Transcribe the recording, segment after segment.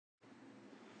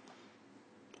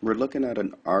We're looking at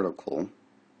an article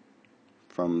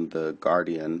from the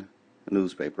Guardian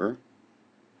newspaper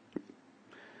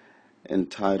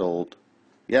entitled,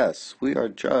 "Yes, We Are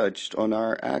Judged on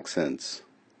Our Accents"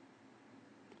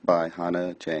 by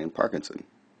Hannah Jane Parkinson.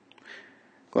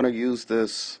 I'm going to use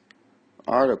this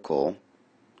article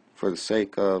for the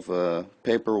sake of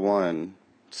paper one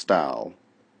style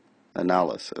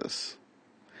analysis.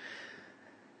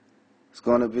 It's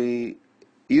going to be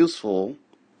useful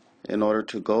in order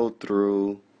to go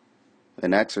through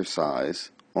an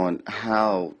exercise on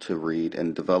how to read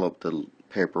and develop the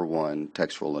paper one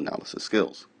textual analysis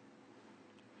skills.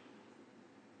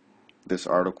 This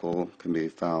article can be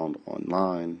found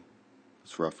online.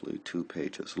 It's roughly 2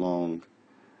 pages long,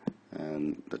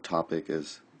 and the topic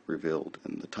is revealed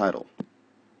in the title.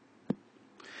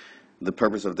 The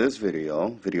purpose of this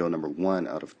video number 1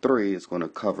 out of 3, is going to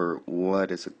cover what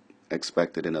is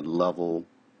expected in a level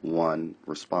 1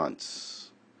 response.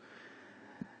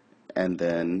 And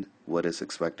then what is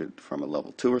expected from a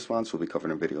level 2 response will be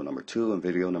covered in video number 2, and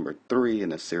video number 3 in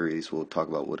the series will talk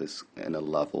about what is in a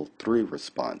level 3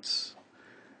 response.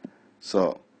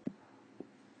 So,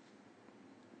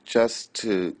 just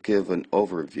to give an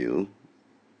overview,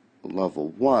 level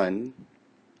 1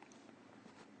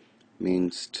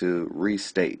 means to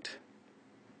restate.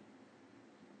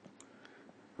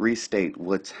 Restate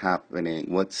what's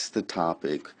happening, what's the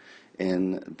topic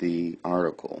in the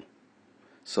article.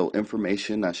 So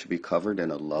information that should be covered in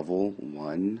a level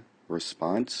 1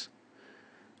 response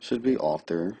should be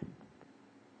author,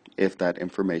 if that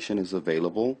information is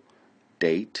available,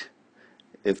 date,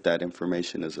 if that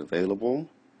information is available,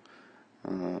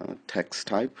 text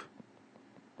type.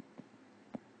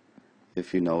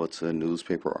 If you know it's a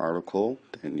newspaper article,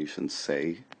 then you should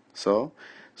say so.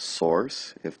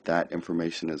 Source, if that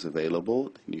information is available,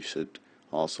 then you should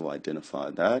also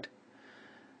identify that.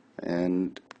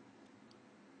 And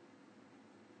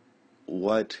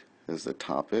what is the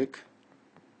topic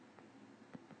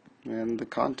and the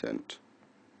content.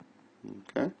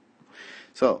 Okay?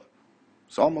 So,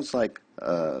 it's almost like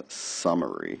a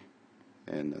summary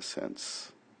in a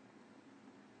sense.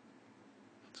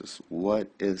 Just what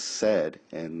is said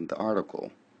in the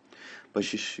article.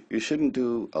 But you shouldn't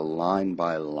do a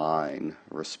line-by-line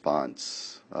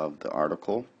response of the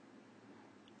article.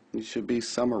 You should be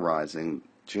summarizing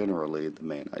generally the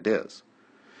main ideas.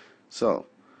 So,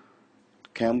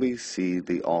 can we see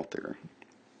the author?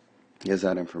 Is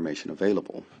that information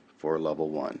available for level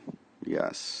 1?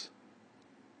 Yes.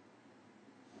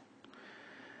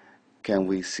 Can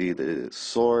we see the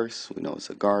source? We know it's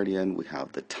a Guardian. We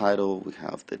have the title. We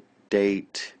have the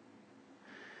date.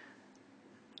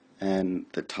 And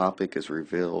the topic is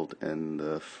revealed in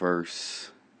the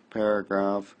first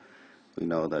paragraph. We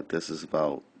know that this is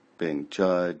about being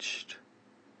judged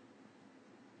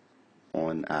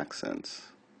on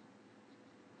accents.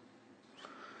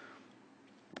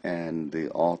 And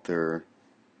the author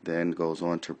then goes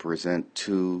on to present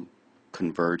 2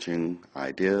 converging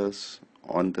ideas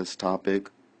on this topic.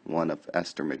 One of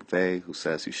Esther McVeigh, who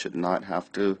says you should not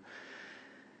have to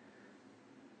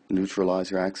neutralize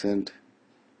your accent.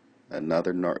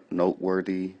 Another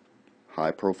noteworthy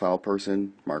high-profile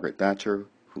person, Margaret Thatcher,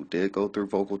 who did go through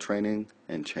vocal training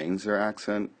and change their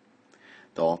accent.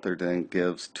 The author then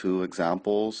gives 2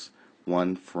 examples,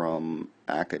 one from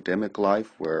academic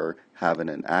life where having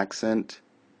an accent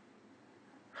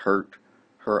hurt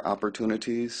her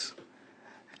opportunities,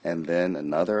 and then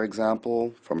another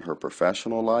example from her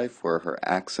professional life where her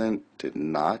accent did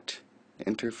not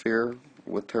interfere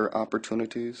with her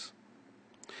opportunities.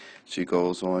 She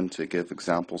goes on to give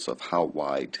examples of how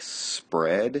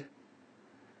widespread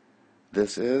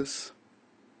this is.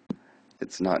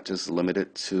 It's not just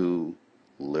limited to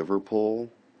Liverpool.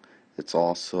 It's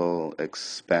also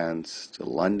expands to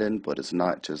London, but it's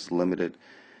not just limited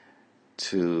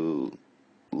to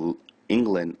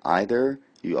England either.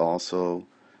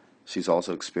 She's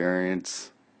also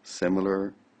experienced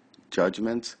similar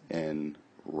judgments in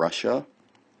Russia.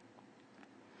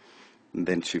 And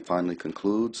then she finally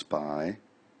concludes by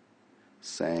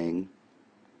saying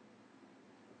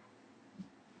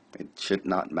it should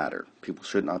not matter. People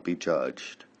should not be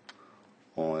judged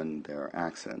on their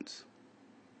accents.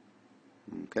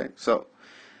 Okay, so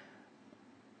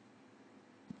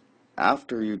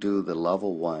after you do the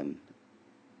level 1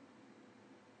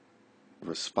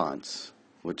 response,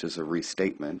 which is a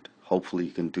restatement, hopefully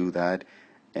you can do that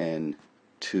in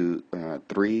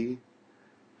 3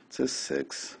 to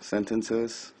 6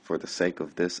 sentences for the sake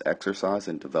of this exercise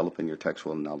and developing your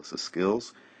textual analysis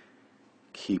skills.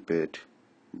 Keep it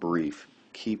brief.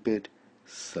 Keep it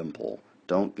simple.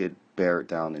 Don't get bear it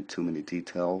down in too many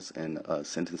details in a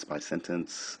sentence by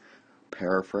sentence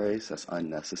paraphrase. That's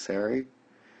unnecessary.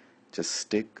 Just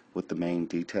stick with the main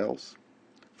details.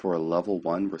 For a level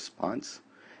 1 response,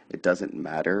 it doesn't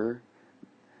matter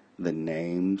the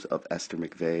names of Esther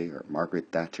McVeigh or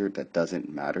Margaret Thatcher. That doesn't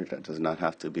matter. That does not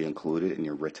have to be included in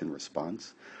your written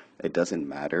response. It doesn't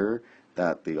matter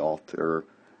that the author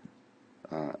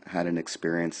had an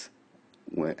experience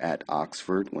at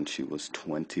Oxford when she was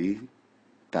 20.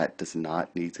 That does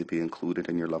not need to be included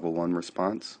in your level 1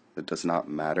 response. It does not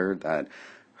matter that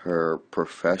her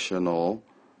professional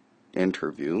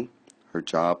interview, her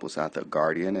job was at the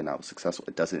Guardian and I was successful.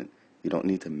 You don't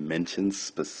need to mention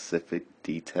specific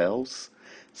details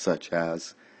such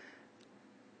as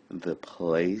the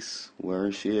place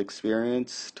where she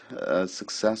experienced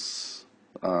success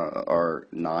or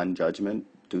non-judgment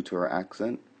due to her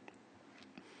accent.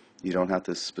 You don't have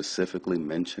to specifically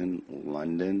mention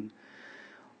London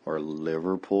or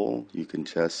Liverpool. You can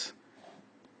just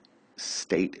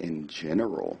state in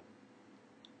general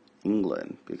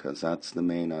England, because that's the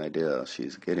main idea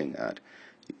she's getting at.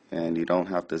 And you don't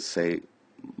have to say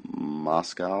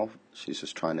Moscow. She's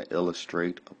just trying to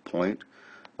illustrate a point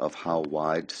of how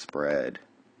widespread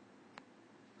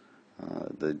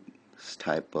this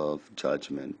type of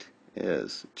judgment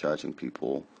is, judging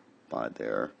people by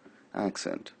their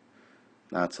accent.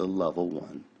 That's a level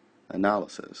 1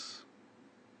 analysis.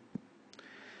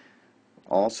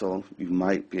 Also, you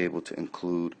might be able to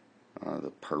include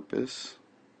the purpose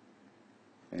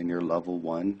in your level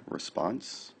 1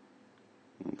 response.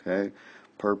 Okay,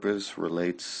 purpose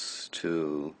relates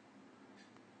to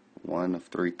one of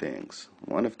three things.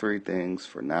 One of three things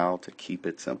for now, to keep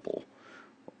it simple.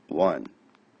 1,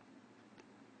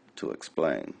 to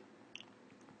explain.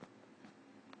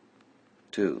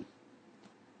 2,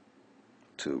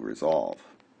 to resolve.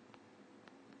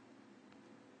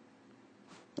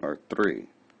 Or 3,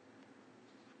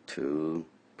 to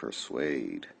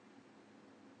persuade.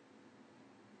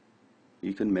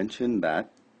 You can mention that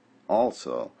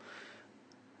also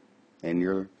in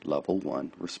your level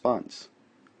 1 response.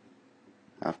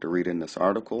 After reading this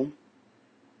article,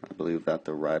 I believe that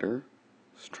the writer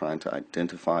is trying to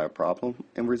identify a problem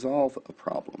and resolve a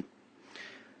problem.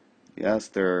 Yes,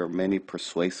 there are many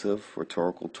persuasive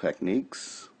rhetorical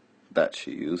techniques that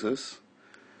she uses.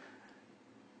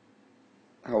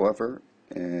 However,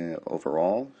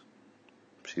 overall,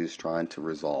 she's trying to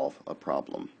resolve a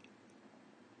problem.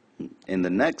 In the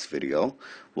next video,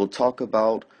 we'll talk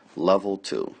about level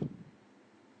 2.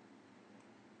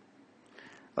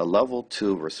 A level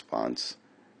 2 response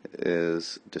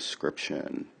is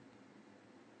description.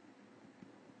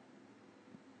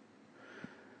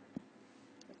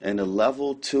 In a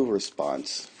level 2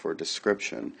 response for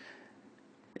description,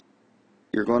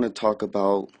 you're going to talk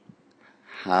about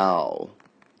how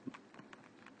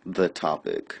the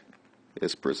topic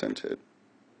is presented.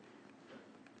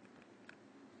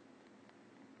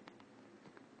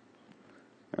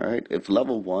 Alright, if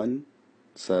level 1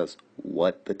 says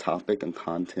what the topic and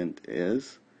content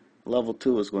is, level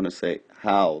 2 is going to say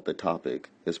how the topic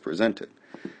is presented.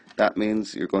 That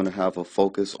means you're going to have a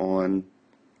focus on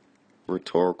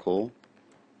rhetorical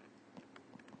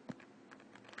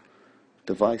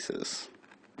devices.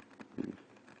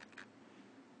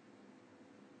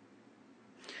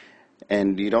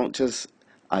 And you don't just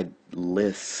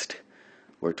list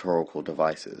rhetorical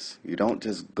devices. You don't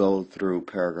just go through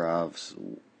paragraphs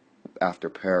after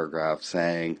paragraph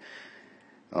saying,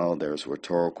 oh, there's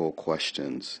rhetorical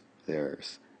questions,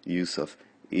 there's use of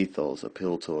ethos,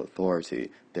 appeal to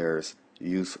authority, there's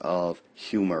use of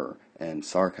humor and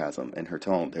sarcasm in her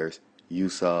tone, there's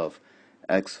use of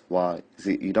X, Y,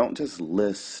 Z. You don't just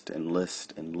list and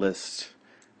list and list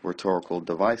rhetorical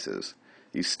devices.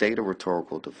 You state a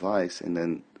rhetorical device and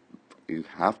then you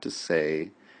have to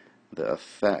say the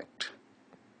effect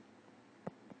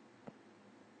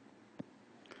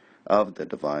of the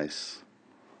device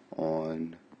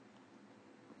on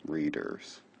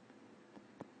readers.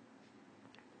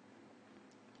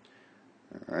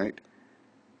 Alright,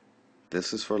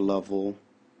 this is for level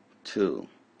 2.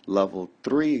 Level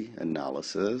 3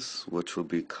 analysis, which will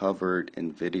be covered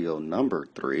in video number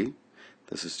 3.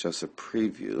 This is just a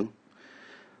preview.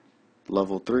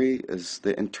 Level 3 is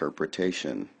the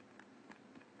interpretation.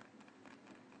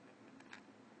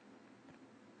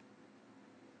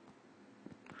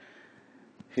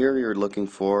 Here you're looking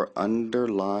for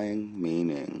underlying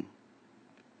meaning.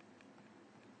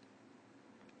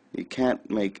 You can't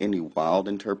make any wild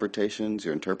interpretations.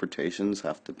 Your interpretations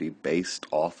have to be based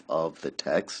off of the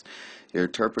text. Your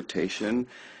interpretation,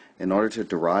 in order to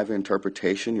derive an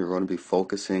interpretation, you're going to be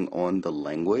focusing on the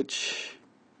language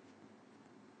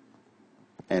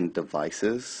and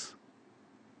devices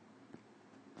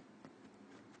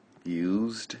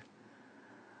used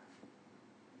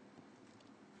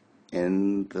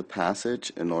in the passage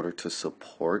in order to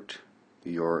support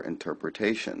your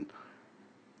interpretation.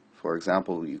 For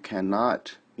example, you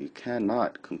cannot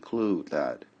conclude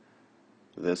that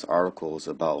this article is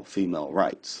about female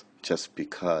rights just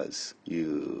because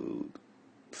you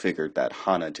figured that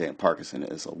Hannah Jane Parkinson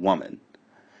is a woman.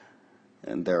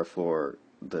 And therefore,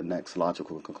 the next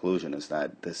logical conclusion is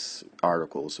that this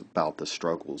article is about the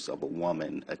struggles of a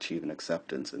woman achieving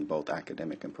acceptance in both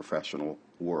academic and professional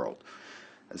world.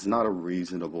 It's not a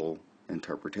reasonable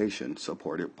interpretation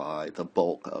supported by the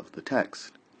bulk of the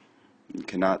text. You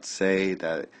cannot say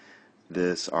that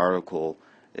this article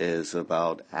is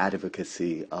about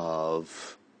advocacy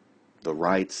of the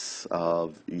rights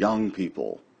of young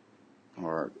people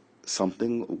or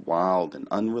something wild and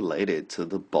unrelated to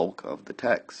the bulk of the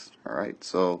text. Alright,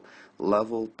 so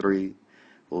level 3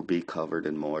 will be covered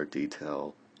in more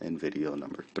detail in video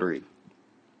number 3.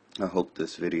 I hope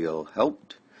this video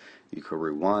helped. You could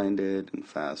rewind it and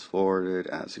fast forward it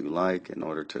as you like in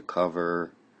order to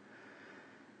cover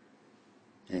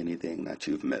anything that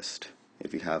you've missed.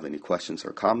 If you have any questions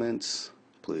or comments,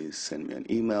 please send me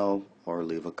an email or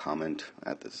leave a comment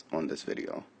on this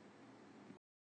video.